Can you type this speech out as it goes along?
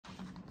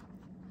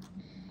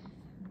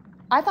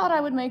I thought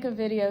I would make a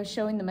video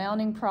showing the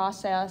mounting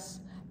process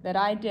that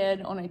I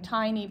did on a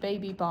tiny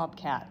baby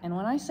bobcat. And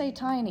when I say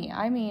tiny,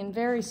 I mean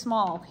very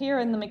small. Here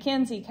in the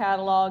McKinsey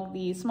catalog,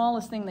 the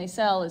smallest thing they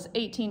sell is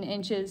 18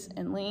 inches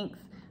in length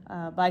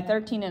by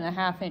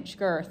 13.5-inch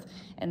girth.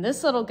 And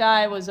this little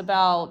guy was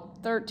about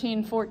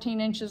 13,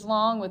 14 inches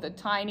long with a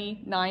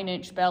tiny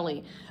 9-inch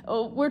belly.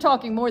 Oh, we're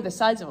talking more the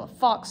size of a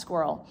fox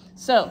squirrel.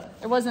 So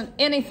there wasn't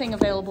anything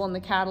available in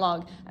the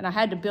catalog, and I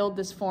had to build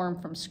this form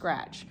from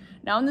scratch.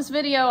 Now in this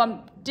video, I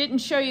didn't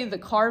show you the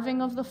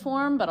carving of the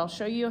form, but I'll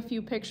show you a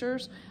few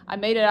pictures. I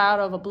made it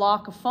out of a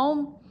block of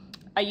foam.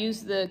 I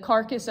used the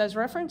carcass as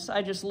reference.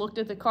 I just looked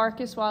at the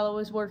carcass while I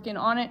was working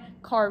on it,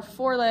 carved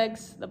 4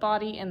 legs, the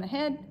body and the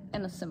head,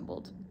 and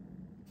assembled.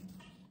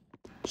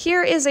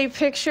 Here is a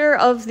picture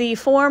of the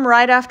form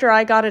right after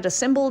I got it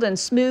assembled and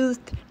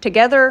smoothed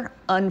together.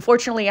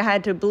 Unfortunately, I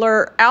had to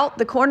blur out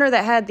the corner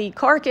that had the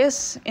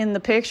carcass in the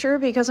picture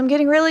because I'm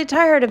getting really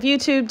tired of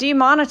YouTube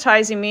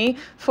demonetizing me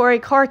for a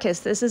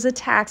carcass. This is a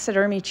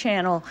taxidermy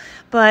channel.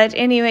 But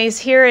anyways,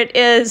 here it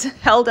is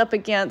held up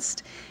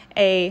against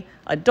a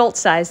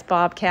adult-sized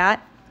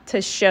bobcat to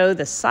show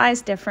the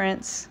size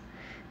difference.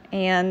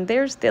 And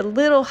there's the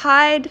little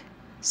hide.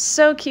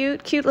 So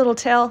cute, cute little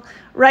tail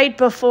right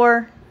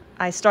before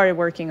I started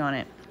working on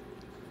it.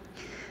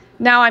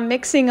 Now I'm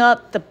mixing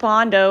up the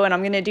Bondo, and I'm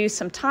going to do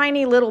some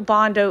tiny little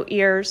Bondo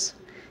ears.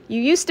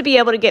 You used to be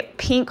able to get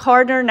pink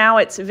hardener. Now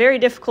it's very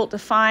difficult to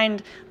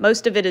find.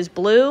 Most of it is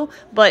blue,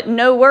 but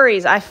no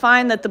worries. I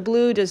find that the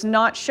blue does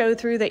not show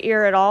through the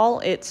ear at all.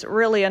 It's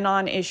really a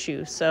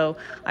non-issue. So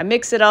I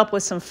mix it up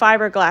with some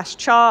fiberglass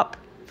chop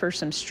for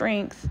some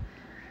strength,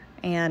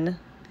 and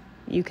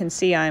you can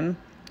see I'm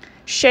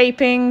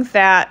shaping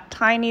that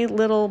tiny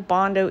little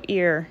Bondo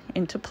ear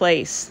into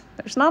place.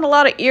 There's not a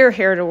lot of ear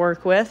hair to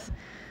work with.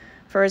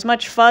 For as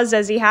much fuzz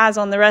as he has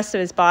on the rest of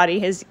his body,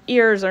 his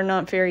ears are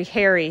not very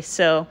hairy,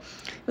 so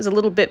it was a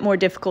little bit more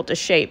difficult to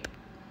shape.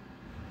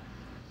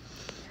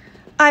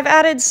 I've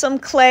added some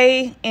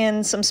clay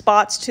in some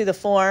spots to the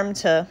form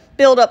to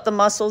build up the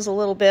muscles a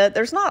little bit.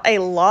 There's not a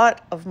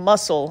lot of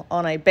muscle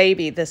on a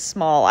baby this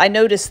small. I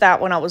noticed that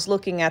when I was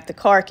looking at the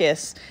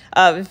carcass.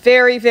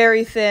 Very,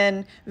 very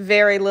thin,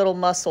 very little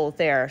muscle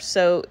there.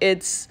 So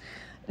it's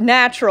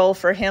natural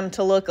for him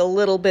to look a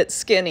little bit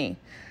skinny.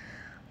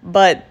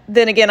 But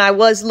then again, I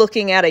was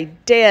looking at a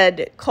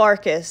dead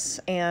carcass,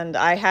 and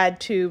I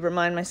had to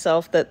remind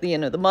myself that,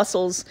 the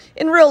muscles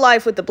in real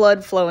life with the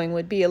blood flowing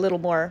would be a little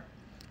more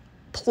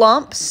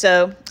plump,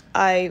 so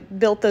I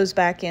built those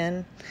back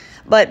in.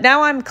 But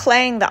now I'm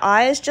claying the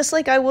eyes just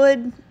like I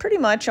would pretty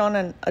much on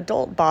an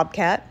adult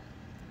bobcat.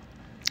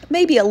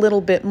 Maybe a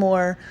little bit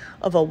more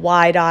of a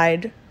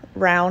wide-eyed,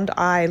 round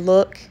eye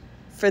look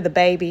for the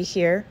baby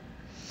here.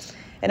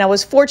 And I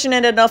was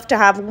fortunate enough to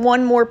have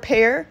one more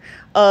pair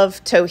of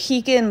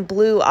Mohican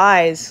blue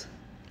eyes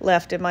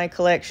left in my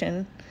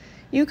collection.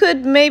 You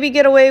could maybe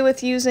get away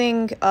with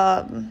using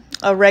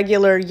a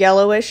regular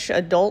yellowish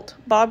adult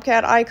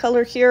bobcat eye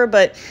color here,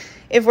 but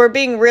if we're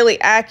being really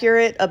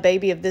accurate, a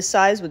baby of this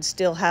size would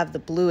still have the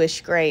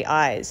bluish gray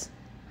eyes.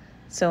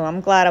 So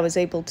I'm glad I was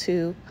able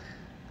to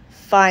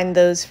find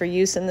those for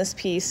use in this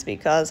piece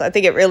because I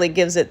think it really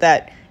gives it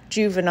that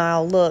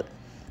juvenile look.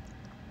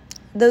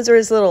 Those are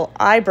his little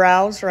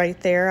eyebrows right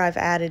there I've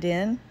added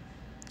in.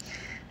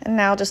 And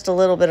now just a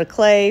little bit of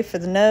clay for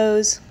the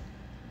nose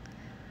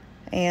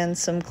and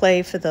some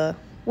clay for the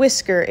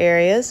whisker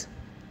areas.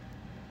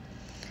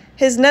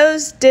 His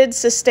nose did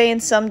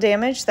sustain some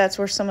damage. That's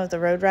where some of the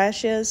road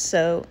rash is.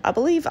 So I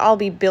believe I'll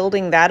be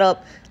building that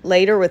up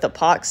later with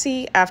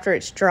epoxy after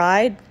it's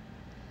dried.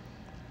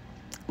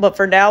 But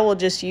for now, we'll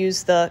just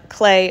use the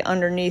clay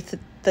underneath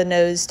the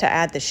nose to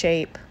add the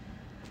shape.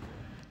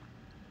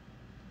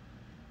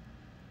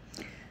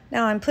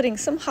 Now I'm putting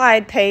some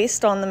hide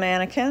paste on the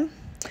mannequin.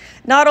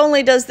 Not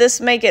only does this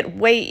make it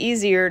way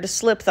easier to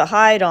slip the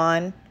hide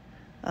on,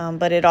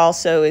 but it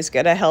also is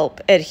going to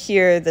help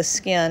adhere the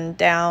skin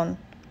down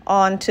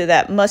onto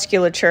that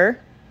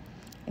musculature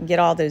and get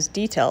all those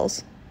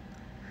details.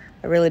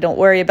 I really don't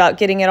worry about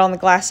getting it on the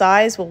glass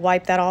eyes. We'll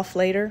wipe that off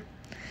later.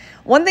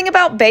 One thing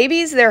about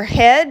babies, their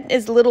head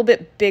is a little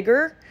bit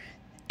bigger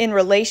in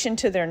relation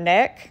to their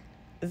neck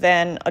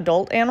than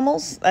adult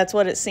animals. That's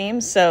what it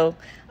seems. So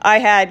I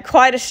had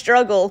quite a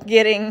struggle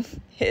getting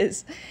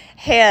his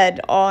head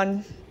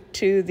on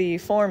to the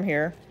form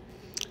here.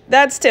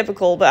 That's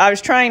typical, but I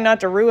was trying not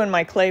to ruin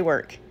my clay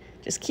work.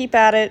 Just keep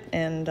at it,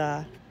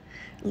 and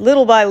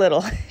little by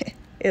little,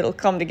 it'll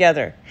come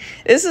together.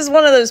 This is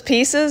one of those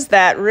pieces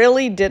that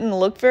really didn't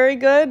look very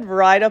good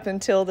right up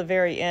until the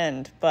very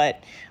end.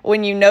 But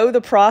when you know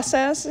the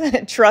process,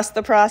 trust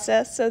the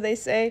process, so they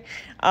say,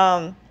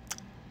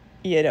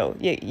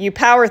 you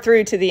power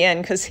through to the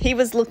end, because he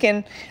was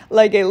looking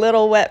like a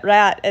little wet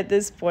rat at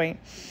this point.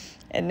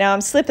 And now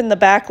I'm slipping the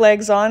back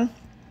legs on.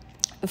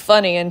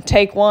 Funny, in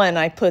take one,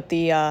 I put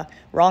the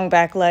wrong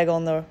back leg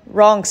on the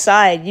wrong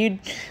side.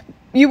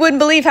 You wouldn't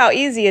believe how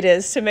easy it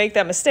is to make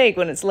that mistake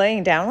when it's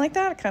laying down like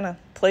that. It kind of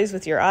plays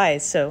with your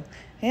eyes. So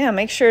yeah,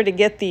 make sure to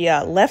get the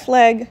left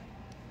leg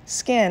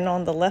skin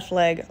on the left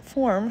leg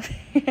form.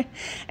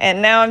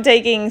 And now I'm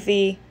taking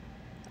the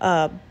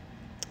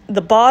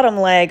bottom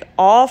leg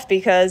off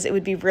because it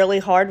would be really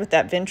hard with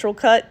that ventral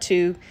cut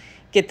to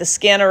get the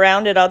skin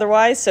around it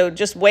otherwise. So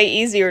just way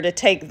easier to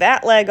take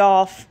that leg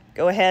off,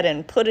 go ahead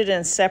and put it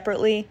in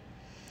separately,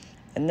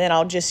 and then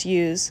I'll just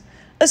use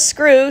a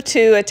screw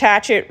to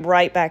attach it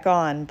right back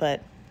on.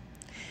 But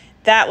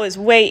that was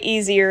way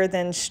easier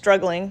than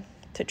struggling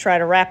to try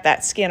to wrap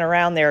that skin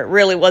around there. It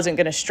really wasn't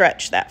going to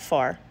stretch that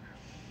far.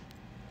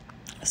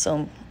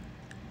 So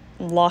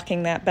I'm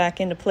locking that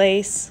back into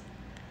place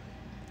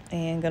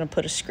and going to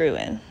put a screw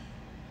in.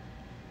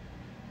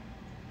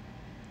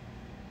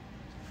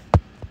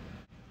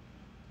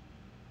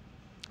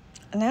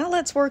 Now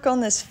let's work on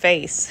this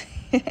face.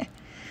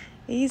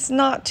 He's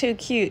not too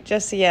cute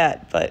just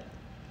yet, but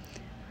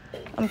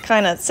I'm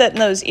kind of setting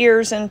those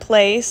ears in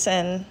place,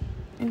 and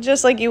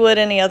just like you would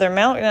any other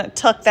mount, you're going to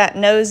tuck that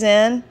nose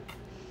in,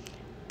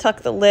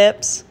 tuck the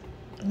lips.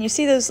 You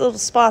see those little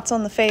spots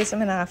on the face? I'm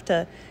going to have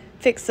to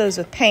fix those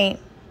with paint.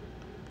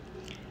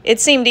 It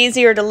seemed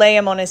easier to lay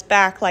him on his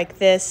back like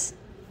this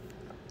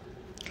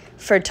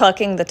for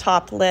tucking the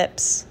top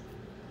lips.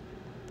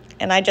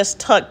 And I just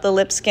tucked the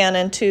lip skin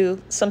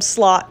into some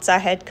slots I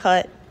had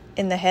cut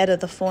in the head of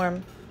the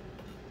form.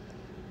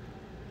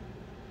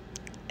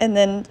 And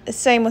then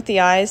same with the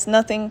eyes,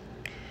 nothing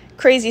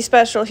crazy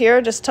special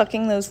here, just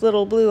tucking those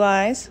little blue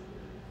eyes.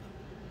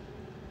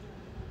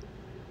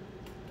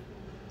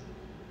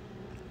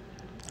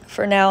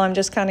 For now, I'm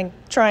just kind of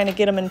trying to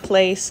get them in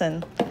place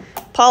and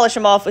polish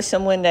them off with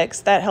some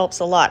Windex. That helps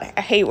a lot.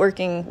 I hate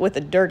working with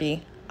a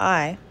dirty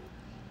eye.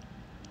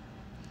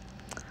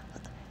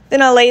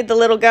 Then I laid the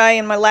little guy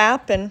in my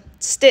lap and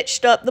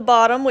stitched up the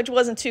bottom, which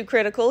wasn't too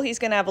critical. He's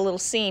going to have a little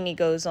scene he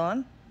goes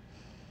on.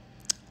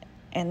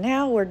 And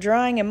now we're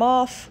drying him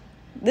off.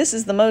 This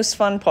is the most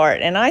fun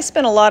part, and I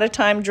spent a lot of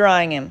time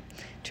drying him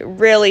to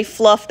really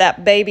fluff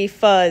that baby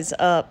fuzz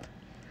up.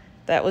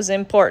 That was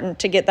important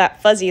to get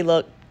that fuzzy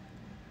look.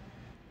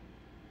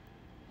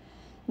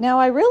 Now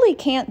I really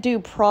can't do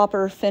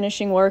proper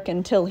finishing work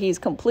until he's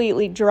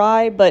completely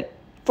dry, but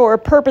for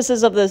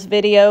purposes of this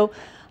video,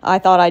 I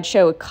thought I'd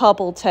show a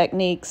couple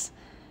techniques.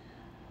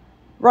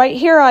 Right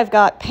here I've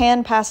got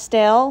pan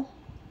pastel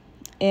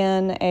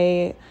in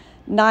a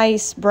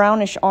nice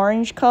brownish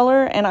orange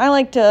color, and I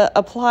like to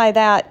apply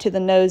that to the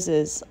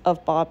noses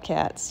of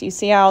bobcats. You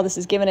see how this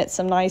is giving it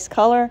some nice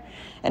color?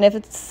 And if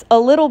it's a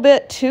little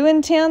bit too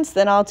intense,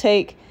 then I'll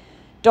take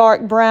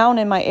dark brown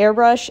in my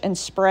airbrush and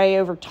spray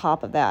over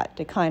top of that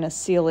to kind of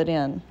seal it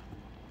in.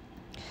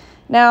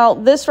 Now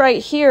this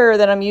right here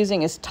that I'm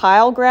using is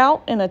tile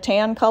grout in a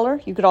tan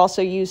color. You could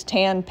also use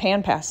tan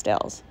pan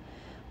pastels.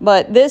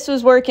 But this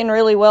was working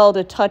really well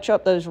to touch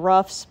up those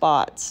rough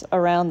spots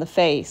around the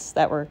face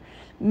that were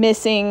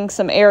missing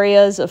some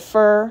areas of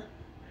fur.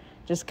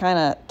 Just kind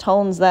of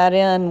tones that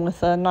in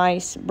with a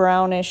nice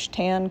brownish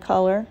tan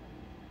color.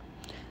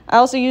 I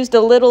also used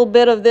a little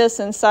bit of this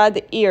inside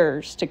the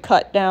ears to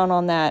cut down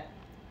on that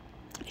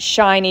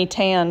shiny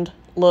tanned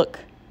look.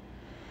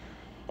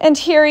 And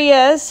here he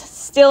is,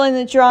 still in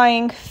the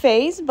drying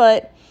phase,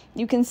 but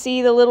you can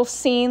see the little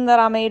scene that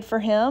I made for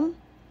him.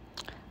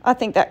 I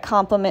think that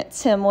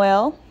complements him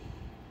well.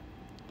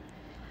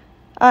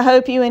 I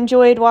hope you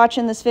enjoyed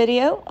watching this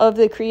video of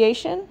the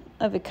creation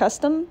of a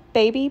custom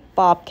baby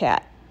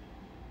bobcat.